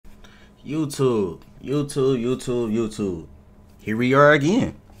YouTube. Here we are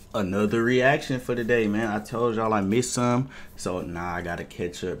again. Another reaction for today, man. I told y'all I missed some. So, nah, I gotta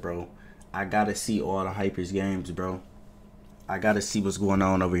catch up, bro. I gotta see all the Hypers games, bro. I gotta see what's going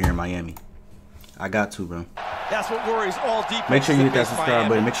on over here in Miami. I got to, bro. That's what worries all defense. Make sure you hit that subscribe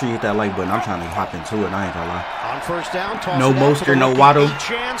button. Make sure you hit that like button. I'm trying to hop into it. I ain't gonna lie. On first down, no Mostert, no Waddle.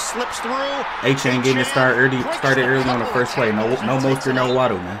 Slips through. H-Chain getting it started early on the first play. No Mostert, no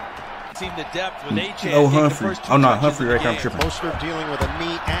Waddle, man. The depth with no Humphrey. Oh no, Humphrey right now. I'm tripping. Mostert dealing with a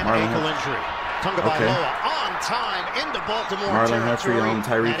knee and ankle injury. Okay. On time into Baltimore. Marlon Humphrey on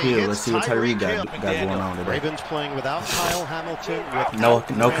Tyreek Hill. Let's see what Tyreek got going on today. Ravens playing without Kyle Hamilton.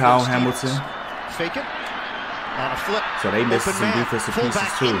 No Kyle Hamilton. Fake it. On a flip. So they missed some defensive pieces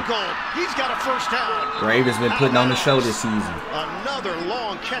too. He's got a first down. Ravens been putting on the show this season. Another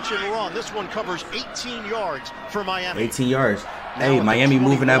long catch and run. This one covers 18 yards for Miami. 18 yards. Hey, Miami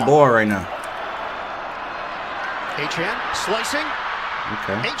moving that ball right now. H-Chan slicing.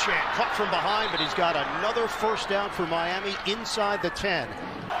 Okay. H-Chan caught from behind, but he's got another first down for Miami inside the 10.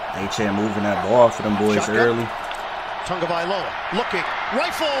 H-Chan moving that ball for them boys early. Tagovailoa looking,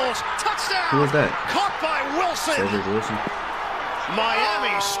 rifles, touchdown. Who was that? Caught by Wilson. Cedric Wilson.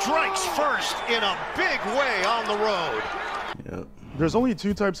 Miami strikes first in a big way on the road. Yep. There's only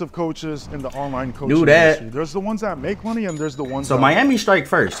two types of coaches in the online coaching industry. industry. There's the ones that make money and there's the ones so that... Miami strike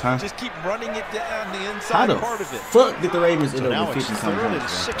first, huh? Just keep running it down the inside part of it. Fuck did the Ravens end up with 50 something? Third and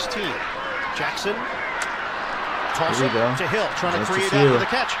 16. Jackson. Toss it to Hill, trying to create after the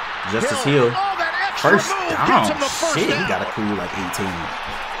catch. Justice Hill. Oh, that extra first move down. Shit, he got a cool like 18.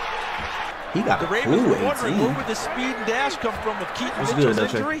 He got a cool 18. Where would the speed and dash come from with Keaton Mitchell's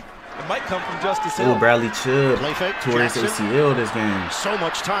injury? It might come from Justice Hill. Oh, Bradley Chubb tore his ACL this game. So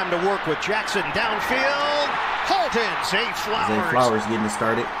much time to work with Jackson downfield. Halton, Zay Flowers getting it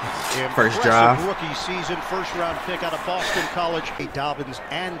started. First drive. Rookie season, first round pick out of Boston College. Dobbins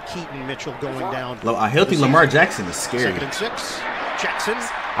and Keaton Mitchell going down. A healthy Lamar Jackson is scary. 2nd and 6. Jackson.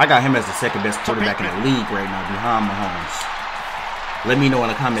 I got him as the second best quarterback in the league right now, behind Mahomes. Let me know in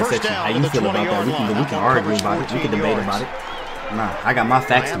the comment section how you feel about that. We can argue about it. We can debate about it. Nah, I got my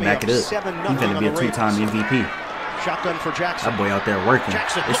facts to back it up. He's gonna be a 2-time MVP. Shotgun for Jackson. That boy out there working.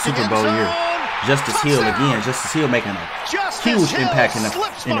 It's Super Bowl year. Justice Hill again. Justice Hill making a huge impact in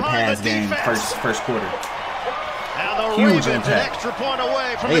the pass game first quarter. Huge impact.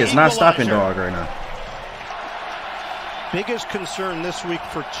 Hey, it's not stopping dog right now. Biggest concern this week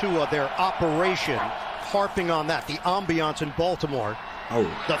for Tua, their operation, harping on that, the ambiance in Baltimore. Oh,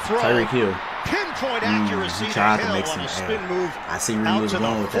 the throw. Tyreek Hill. Pinpoint accuracy. He tried to make some spin move. I see where he was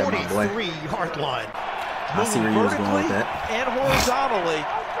going with that, my boy. 43-yard line. I see where he was going with that. And horizontally,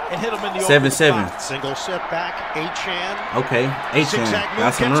 and hit him in the 7-7. Single setback. H-Chan. Okay, H-Chan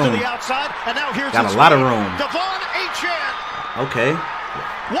got some room. And now here's got a lot of room. Devon H-Chan. Okay.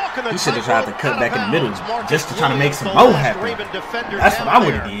 He should have tried to cut back in the middle just to try to make some more happen. That's what I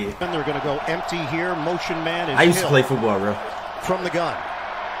would have did. And they're going to go empty here. Motion man is I used to play football, bro. From the gun.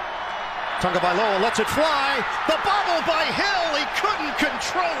 Tagovailoa lets it fly. The bobble by Hill. He couldn't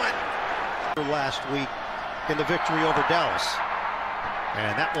control it. Last week in the victory over Dallas.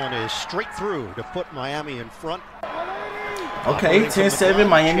 And that one is straight through to put Miami in front. Okay, 10-7.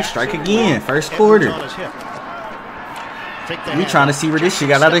 Miami strike again. First quarter. We trying to see where this shit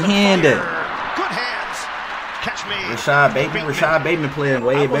got out of hand at. Good hands. Catch me. Rashad Bateman playing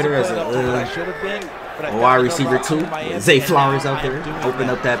way better as a wide receiver too. Zay Flowers out there open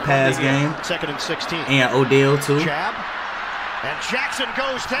up that pass game. 2nd and 16. And Odell too. Jab. And Jackson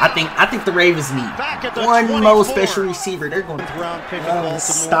goes down. I think the Ravens need one more special receiver. They're going to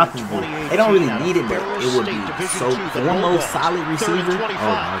unstoppable. They don't really need it, but it would be so one more solid receiver. Oh my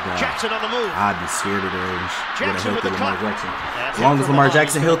God. Jackson on the move. I'd be scared of the Ravens with a healthy Lamar Jackson. As long as Lamar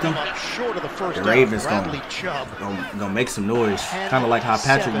Jackson healthy, the Ravens gonna make some noise. Kind of like how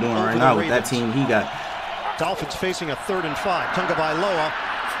Patrick doing right now with that team he got. Dolphins facing a 3rd and 5. Tagovailoa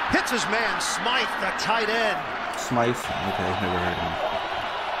hits his man Smythe, the tight end. Smythe? Okay, never heard of him.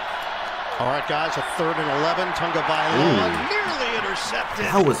 All right, guys, a 3rd and 11. Tagovailoa nearly intercepted.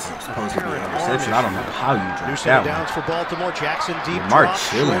 That was supposed to be an interception. I don't know how you dropped that one. For Baltimore, Jackson deep Mark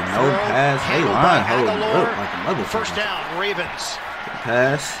chilling, no pass. Hey, line holding up like a motherfucker. First down, Ravens.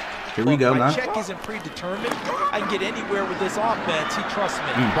 Pass. Here we go now. Check isn't predetermined. I can get anywhere with this offense. He trusts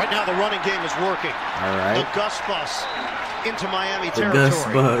me. Right now, the running game is working. All right. The Gus Bus into Miami territory. The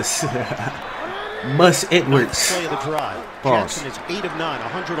Gus Bus. Mus Edwards. Play of the drive. Jackson is 8 of 9,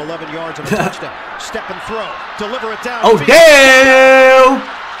 111 yards and a touchdown. Step and throw. Deliver it down. Odell!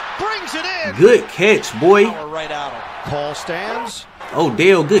 Brings it in. Good catch, boy. Right out. Call stands.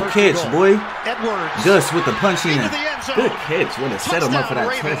 Odell, good catch, boy. Edwards. Gus with the punch in. Into the end zone. Good catch. Would have set him up for that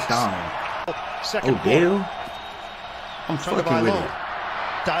Touchdown, touchdown. Second Odell. I'm Tagovailoa fucking with it.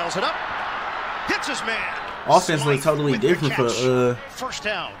 dials it up. Hits his man. Offense looks Smythe totally with the different catch. First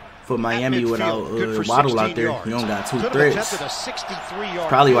down. for Miami At without midfield. Good for Waddle 16 out there. yards. You don't got two Could have threats. attempted a 63-yard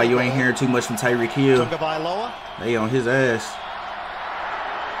Probably why field you ain't goal. hearing too much from Tyreek Hill. Tagovailoa. They on his ass.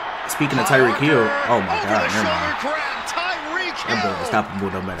 Speaking of Tyreek Hill, oh my God, never mind. That boy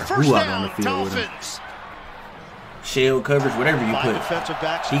unstoppable no matter who out on the field with him. Shell coverage, whatever you put,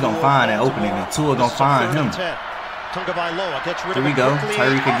 he gonna find that opening, and Tua gonna find him. Here we go,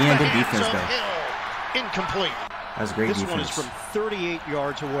 Tyreek again. Good defense though. Incomplete. That's great This one is defense. from 38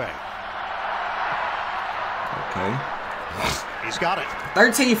 yards away. Okay. He's got it.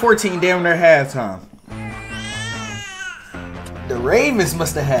 13-14 down there halftime. The Ravens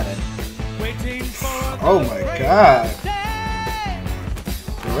must have had it. Oh my God.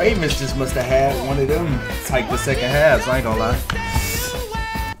 The Ravens just must have had one of them type of second halves. I ain't gonna lie.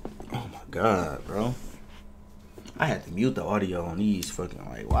 Oh my God, bro. I had to mute the audio on these fucking,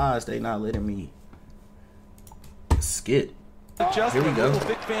 like, why is they not letting me skip? Here we go.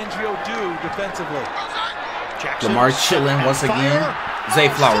 Vic Fangio do defensively. Lamar chilling once again. Zay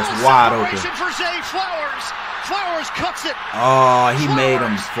Flowers wide open. Flowers cuts it. Oh, he made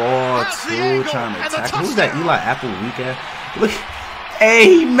him fall too, trying to tackle. Who's that Eli Apple weak ass? Look,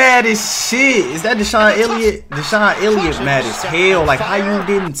 hey, he mad as shit. Is that Deshaun Elliott? Deshaun Elliott mad as hell. Like, how you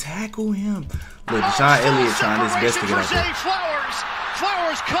didn't tackle him? Look, Deshaun Elliott trying his best to get out there.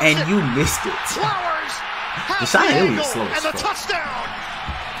 And you missed it. Deshaun Elliott slow as fuck.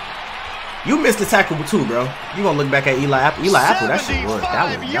 You missed the tackle too, bro. You gonna look back at Eli Apple? Eli Apple, that shit was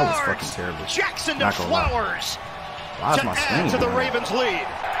that was fucking terrible. Not gonna lie. Why is my screen to the going Ravens lead.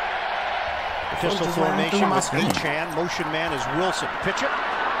 Pistol formation with Achan. Motion man is Wilson. Pitch it.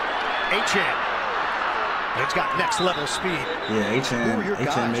 Achan. It's got next level speed. Yeah,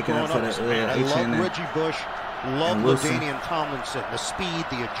 Achan making up for that. Achan and Reggie Bush. Love LaDainian Tomlinson. The speed,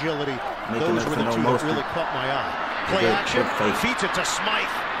 the agility. Those were the two that really caught my eye. Play action. Feeds it to Smythe.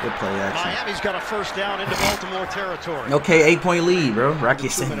 Good play action. Miami's got a first down into Baltimore territory. Okay, 8-point lead, bro. Rocky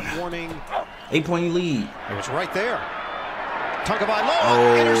said 8-point lead. It was right there. Tagovailoa.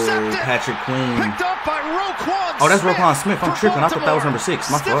 Oh, intercepted. Patrick Queen. Picked up by Roquan. Oh, that's Roquan Smith. I'm tripping. I thought that was number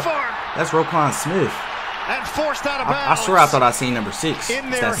 6. My fault. That's Roquan Smith. And forced out of bounds. I swear I thought I seen number 6.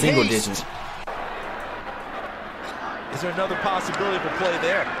 It's that single digit. Is there another possibility for play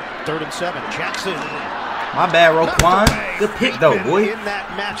there? 3rd and 7. Jackson. My bad, Roquan. Good pick though, boy. In that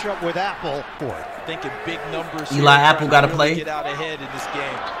matchup with Apple. Thinking big numbers. Eli Apple got to play. Get out ahead in this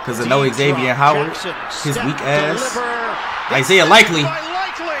game. Because of no Xavier Howard. His weak ass. Isaiah Likely.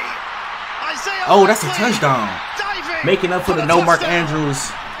 Oh, that's a touchdown. Making up for the no Mark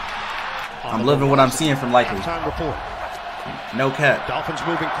Andrews. I'm loving what I'm seeing from Likely. No cap. Dolphins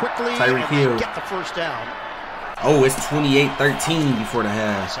moving quickly. Tyreek Hill. Get the first down. Oh, it's 28-13 before the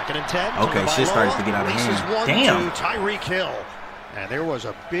half. 2nd and 10. Okay, shit started to get out of hand. Damn. Tyreek Hill. And there was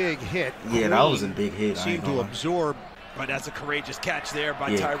a big hit. Yeah, that was a big hit. Seemed to absorb. But that's a courageous catch there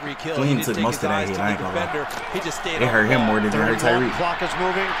by Tyreek Hill. Queen took most of that hit. I ain't gonna lie. He just stayed. It hurt him more than it hurt Tyreek. Clock is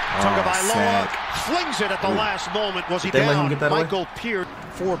moving. Tagovailoa flings it at the last moment. Was he down? Let him get that Michael Pierce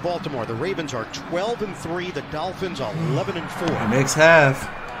for Baltimore. The Ravens are 12-3. The Dolphins 11-4. Next half.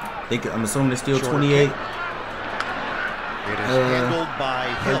 I'm assuming it's still 28. It is handled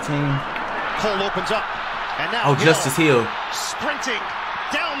by Hill. 13. Cole opens up. And now Justice Hill. Sprinting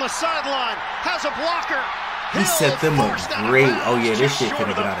down the sideline. Has a blocker. He set them up great. Oh, yeah, this shit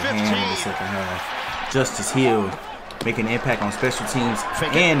finna get out of hand in the second half. Justice Hill making an impact on special teams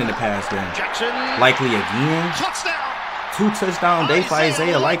and in the pass game. Likely again. 2 touchdown day for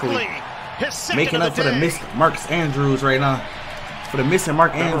Isaiah Likely. Making up for the missed Mark Andrews right now. For the missing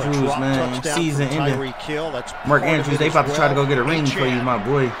Mark Andrews, man, season ending. Mark Andrews, they about to try to go get a ring for you, my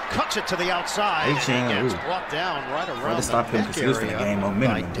boy. Cuts it to the outside. Achan, brought down right around to stop him because he was in the game on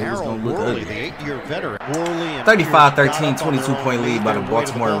minimum. He was going to look ugly. The 8-year veteran. 35-13, 22-point lead by the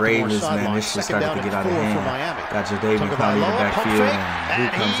Baltimore Ravens, man. This shit started to get out of hand. Got your David Conley in the backfield, and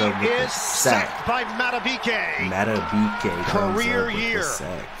who comes up with the sack? By Matabike. Matabike career year.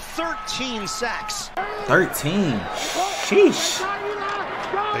 13 sacks. 13. Sheesh.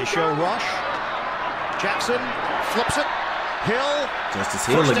 They show rush. Jackson flips it. Hill. Justice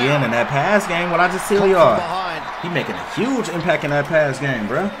Hill again in that pass game. What I just tell y'all, he making a huge impact in that pass game,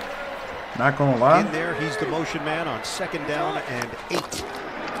 bro. Not gonna lie. In there, he's the motion man on 2nd down and 8.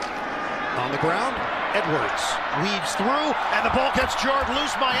 On the ground, Edwards weaves through, and the ball gets jarred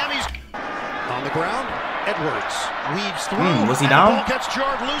loose. Miami's on the ground. Edwards weaves through. Was he and down? The ball gets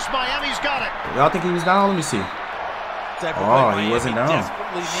jarred loose. Miami's got it. Y'all think he was down? Let me see. Oh, he wasn't down.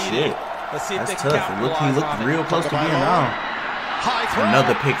 Shit. Let's see if That's they can tough. He looked capitalize on it. real close to being down. High throw.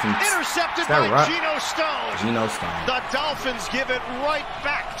 Another pick from Intercepted that by right? Geno Stone. Geno Stone. The Dolphins give it right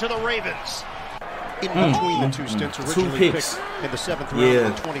back to the Ravens. In between the two stints, originally picks. picked in the 7th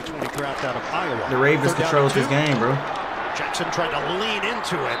round of the 2020 draft out of Iowa. The Ravens Third down controls and this 2. game, bro. Jackson trying to lean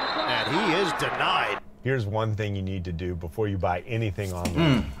into it, and he is denied. Here's one thing you need to do before you buy anything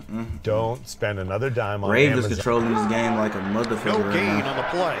online. Don't spend another dime on Ravens Amazon. controlling this game like a motherfucker No right gain now. on the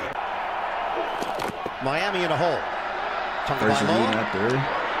play. Miami in a hole. First and lead out there.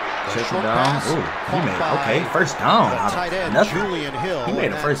 Check it short down. pass Oh, he caught made by okay. First down the out tight of end, nothing. Julian Hill. He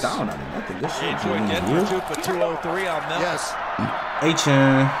made a and first that's- down out of nothing. Good shit, Enjoy Julian getting Hill. two for 203 on Memphis. Yes,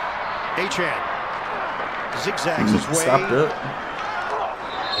 H-N Achan zigzags his way. stopped up.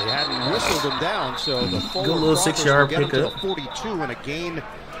 They hadn't whistled him down, so the forward little crossers 6-yard will get him to pickup. the 42 and a gain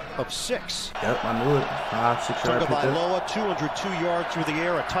of 6. Yep, I knew it. 5-6 yard pickup. Tagovailoa, 202 yards through the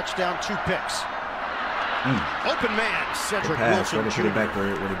air, a touchdown, 2 picks. Open man, Good Cedric pass. Try Wilson to put it Jr. back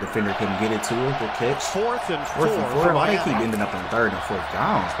where the defender couldn't get it to it. Good catch. 4th and 4 Fourth and for four. Why they keep Miami. ending up in 3rd and 4th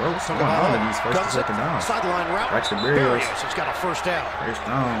downs, bro? What's going on in these first and Guns it. second downs? Sideline route. Braxton Berrios. It's got a first down. First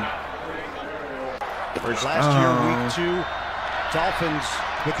down. First Last down. year, week 2, Dolphins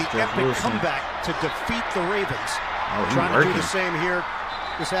with the Jeff epic Wilson. comeback to defeat the Ravens. Oh, he Trying to do working. the same here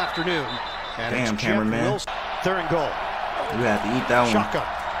this afternoon. And Damn, it's Jeff cameraman. Wilson. 3rd and goal. You have to eat that one. Shotgun.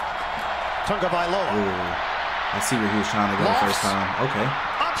 Tagovailoa. Ooh. I see where he was trying to go the Lofts. first time. Okay.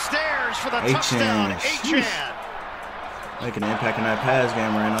 Upstairs for the Achan. touchdown. Sheesh. Achan. Making an impact in that pass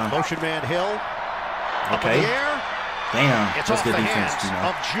game right now. Motion man Hill. Up in Okay. the air. Damn. It's That's off good the defense, hands you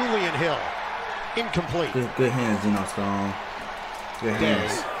know. of Julian Hill. Incomplete. Good hands, Geno Stone. Good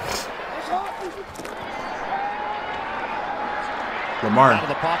hands. Lamar Out of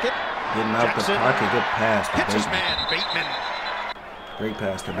the pocket. getting out the Jackson pocket. Good pass to Hits his Bateman. man, Bateman. Great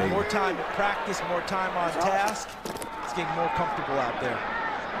pass to More Bateman. time in practice, more time on task. It's getting more comfortable out there.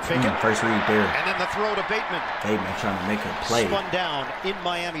 Fake it. First read there. And then the throw to Bateman. Bateman trying to make a play. Spun down in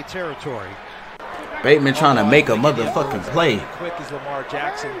Miami territory. Bateman trying to make a motherfucking play. Quick as Lamar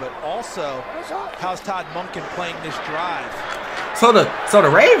Jackson, but also how's Todd Monken playing this drive? So the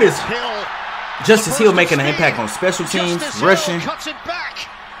Ravens, Hill. Justice Hill making an impact on special teams, Justice Hill rushing, cuts it back.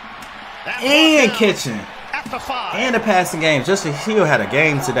 and brought down catching, at the 5. and the passing game. Justice Hill had a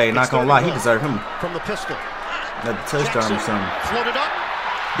game today. Not gonna lie, he deserved him From the pistol. another touchdown or something. Floated up.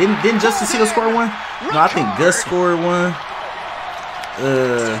 Didn't Justice Hill score one? No, I think Gus scored one.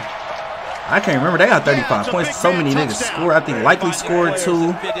 I can't remember. They got 35 points. So many niggas scored. I think Likely scored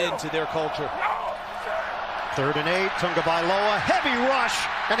 2. Fit into their culture. 3rd and 8. Tagovailoa. Heavy rush.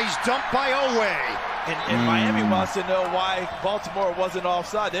 And he's dumped by Oweh. And Miami wants to know why Baltimore wasn't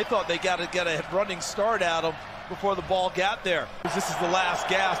offside. They thought they got to get a running start at them before the ball got there. This is the last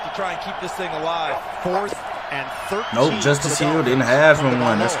gas to try and keep this thing alive. 4th and 13. Nope, Justice Hill didn't have him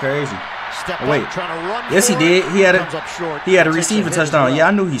one. That's crazy. Step Oh, wait. up, trying to run Yes, he for did. it. He had Comes up short. a Takes receiving hit as touchdown. well. Yeah,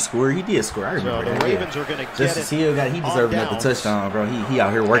 I knew he scored. He did score. I So remember the that. Ravens Yeah. are going to get Justice it. Hill he deserved another downs. touchdown, bro. He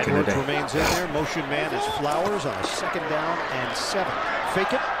out here working Edwards today. remains in there. Motion man is Flowers on a 2nd down and 7.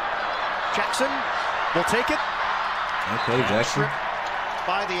 Fake it. Jackson will take it. Okay, Jackson. Trip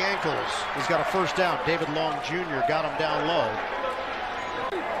by the ankles. He's got a first down. David Long Jr. got him down low.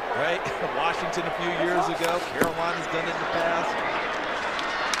 Right? Washington a few years ago. Carolina's done it in the past.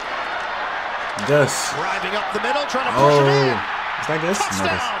 Gus. Driving up the middle, trying to push it in. Is that Gus? No,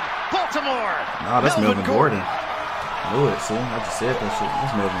 Touchdown, that's, Baltimore. no, that's Melvin Gordon. Knew it, see? I just said that shit.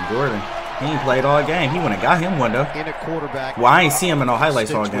 That's Melvin Gordon. He ain't played all game. He went and got him one, though. In a quarterback. Well, I ain't see him in no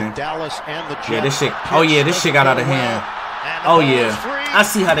highlights all Sticks with game. Dallas and the Jets. Yeah, this shit. Oh, yeah, this shit got out of hand. Oh, yeah. I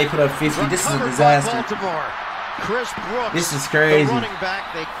see how they put up 50. This is a disaster. Chris Brooks, This is crazy. the running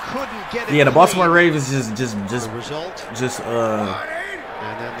back, they couldn't get it Yeah, the Baltimore clean. Ravens just The result, and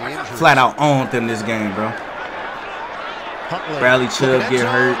then the injury. flat out owned them this game, bro. Huntley Bradley looking Chubb end get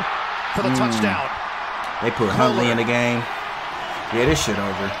zone hurt. for the touchdown. They put Huntley in the game. Yeah, this shit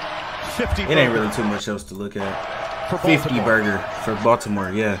over. 50 It ain't really too much else to look at. for 50 Baltimore. burger for Baltimore,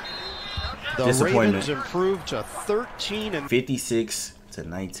 yeah. The Disappointment. Ravens improved to 13 and 56 to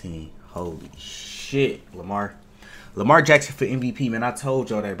 19. Holy shit, Lamar. Lamar Jackson for MVP, man. I told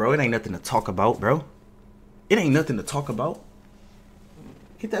y'all that, bro. It ain't nothing to talk about, bro. It ain't nothing to talk about.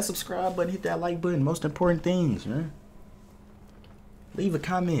 Hit that subscribe button. Hit that like button. Most important things, man. Leave a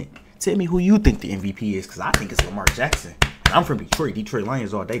comment. Tell me who you think the MVP is, because I think it's Lamar Jackson. I'm from Detroit. Detroit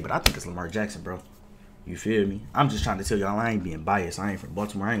Lions all day, but I think it's Lamar Jackson, bro. You feel me? I'm just trying to tell y'all I ain't being biased. I ain't from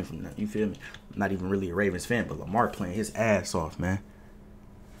Baltimore. I ain't from nothing. You feel me? I'm not even really a Ravens fan, but Lamar playing his ass off, man.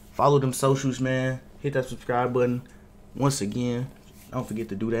 Follow them socials, man. Hit that subscribe button. Once again, don't forget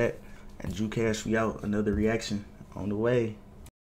to do that. And Drew Cash, we out. Another reaction on the way.